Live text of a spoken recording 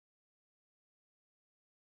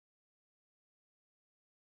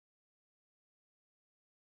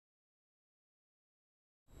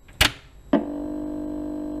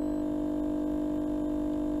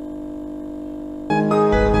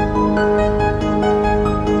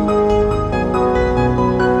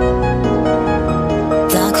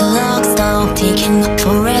taking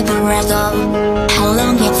forever ago. How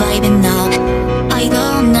long have I been up? I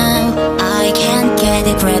don't know. I can't get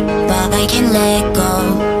it right, but I can let go.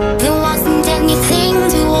 There wasn't anything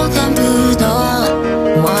to hold on to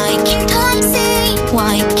though. Why can't I see?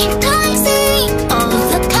 Why can't I see all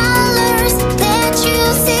the colors that you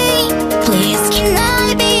see? Please can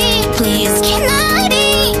I be? Please can I be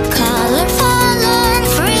colorful and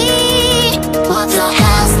free? What the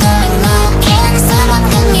hell's going on? Can someone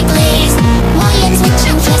tell me please? Why am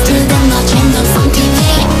switching faster than the channels on TV?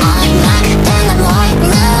 I'm not done, I'm like,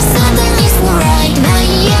 no, something isn't right. My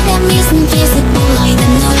enemy's invisible, I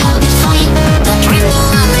don't know how to fight. The tremble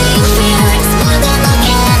I'm in fear, it's more than I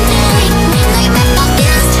can deny. When I'm up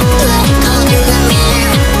against, like out in the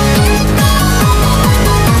mirror.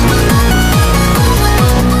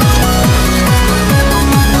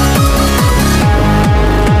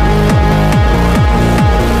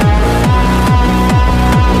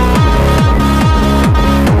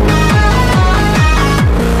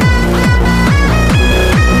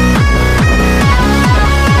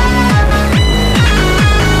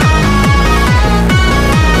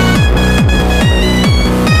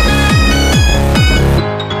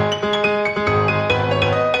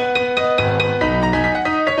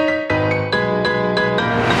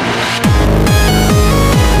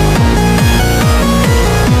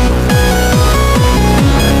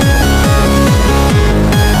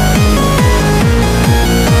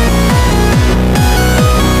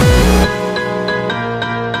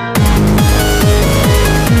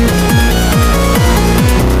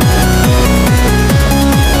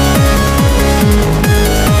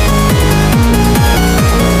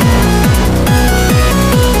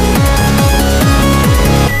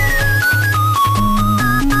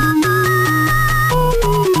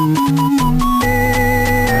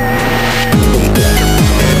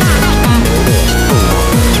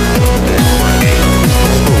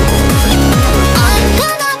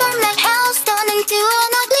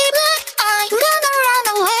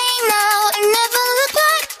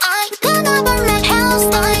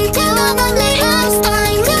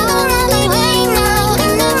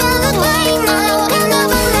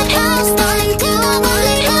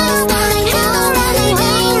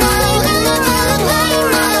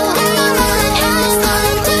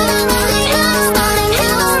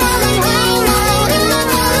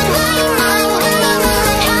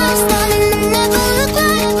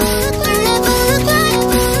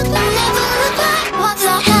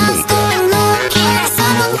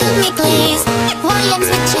 Please.